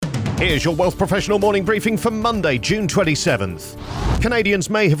Here's your Wealth Professional morning briefing for Monday, June 27th.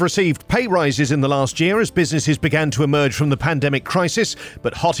 Canadians may have received pay rises in the last year as businesses began to emerge from the pandemic crisis,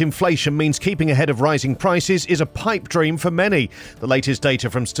 but hot inflation means keeping ahead of rising prices is a pipe dream for many. The latest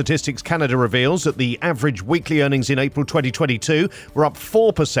data from Statistics Canada reveals that the average weekly earnings in April 2022 were up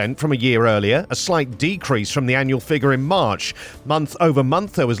 4% from a year earlier, a slight decrease from the annual figure in March. Month over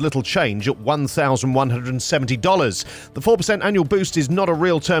month, there was little change at $1,170. The 4% annual boost is not a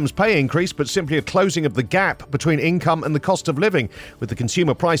real terms pay increase, but simply a closing of the gap between income and the cost of living, with the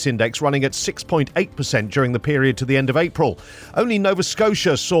Consumer Price Index running at 6.8% during the period to the end of April. Only Nova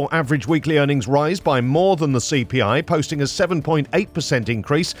Scotia saw average weekly earnings rise by more than the CPI, posting a 7.8%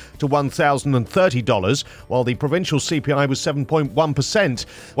 increase to $1,030, while the provincial CPI was 7.1%.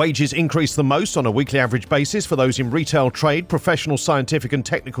 Wages increased the most on a weekly average basis for those in retail trade, professional, scientific and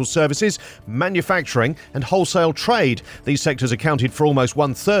technical services, manufacturing and wholesale trade. These sectors accounted for almost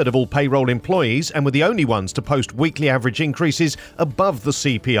one-third of all payroll employees and were the only ones to post weekly average increases above the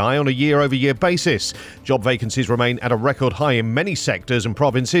CPI on a year-over-year basis. Job vacancies remain at a record high in many sectors and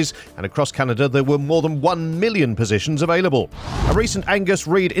provinces, and across Canada there were more than 1 million positions available. A recent Angus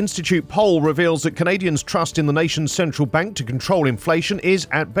Reid Institute poll reveals that Canadians' trust in the nation's central bank to control inflation is,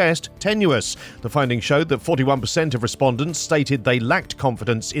 at best, tenuous. The findings showed that 41% of respondents stated they lacked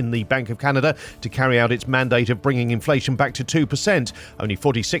confidence in the Bank of Canada to carry out its mandate of bringing inflation back to 2%. Only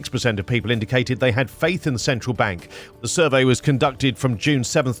 46% of people indicated they had faith in the central bank. The survey was conducted from June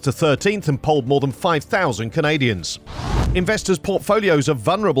 7th to 13th and polled more than 5,000 Canadians. Investors' portfolios are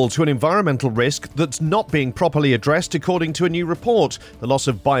vulnerable to an environmental risk that's not being properly addressed, according to a new report. The loss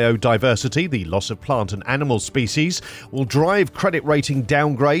of biodiversity, the loss of plant and animal species, will drive credit rating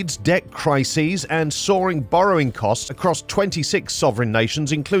downgrades, debt crises, and soaring borrowing costs across 26 sovereign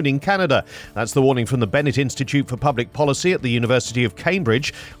nations, including Canada. That's the warning from the Bennett Institute for Public Policy at the University of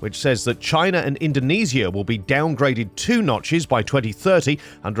Cambridge, which says that China and Indonesia will be downgraded 2 notches by 2030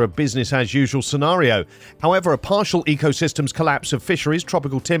 under a business-as-usual scenario. However, a partial ecosystems collapse of fisheries,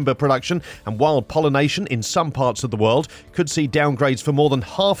 tropical timber production and wild pollination in some parts of the world could see downgrades for more than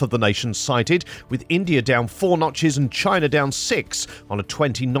half of the nations cited, with India down 4 notches and China down 6 on a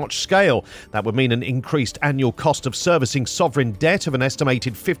 20-notch scale. That would mean an increased annual cost of servicing sovereign debt of an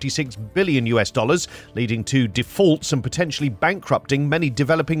estimated $56 billion, leading to defaults and potentially bankrupting many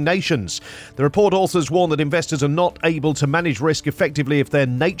developing nations. The report authors warn that investors are not able to manage risk effectively if they're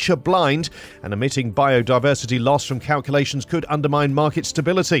nature blind, and omitting biodiversity loss from calculations could undermine market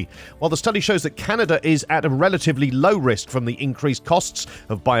stability. While the study shows that Canada is at a relatively low risk from the increased costs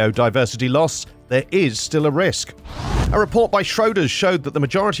of biodiversity loss, there is still a risk. A report by Schroders showed that the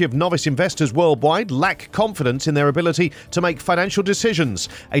majority of novice investors worldwide lack confidence in their ability to make financial decisions.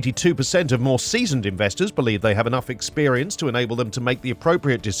 82% of more seasoned investors believe they have enough experience to enable them to make the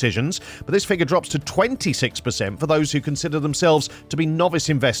appropriate decisions, but this figure drops to 26% for those who consider themselves to be novice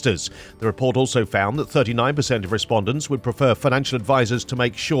investors. The report also found that 39% of respondents would prefer financial advisors to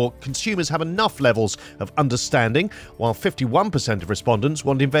make sure consumers have enough levels of understanding, while 51% of respondents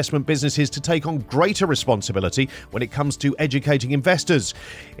want investment businesses to take on greater responsibility when it comes to educating investors.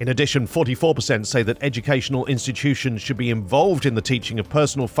 In addition, 44% say that educational institutions should be involved in the teaching of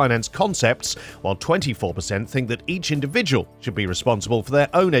personal finance concepts, while 24% think that each individual should be responsible for their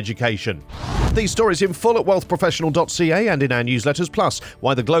own education. These stories in full at WealthProfessional.ca and in our newsletters, plus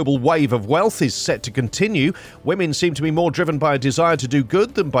why the global wave of wealth is set to continue. Women seem to be more driven by a desire to do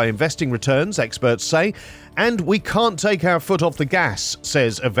good than by investing returns, experts say. And we can't take our foot off the gas,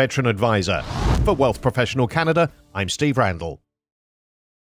 says a veteran advisor. For Wealth Professional Canada, I'm Steve Randall.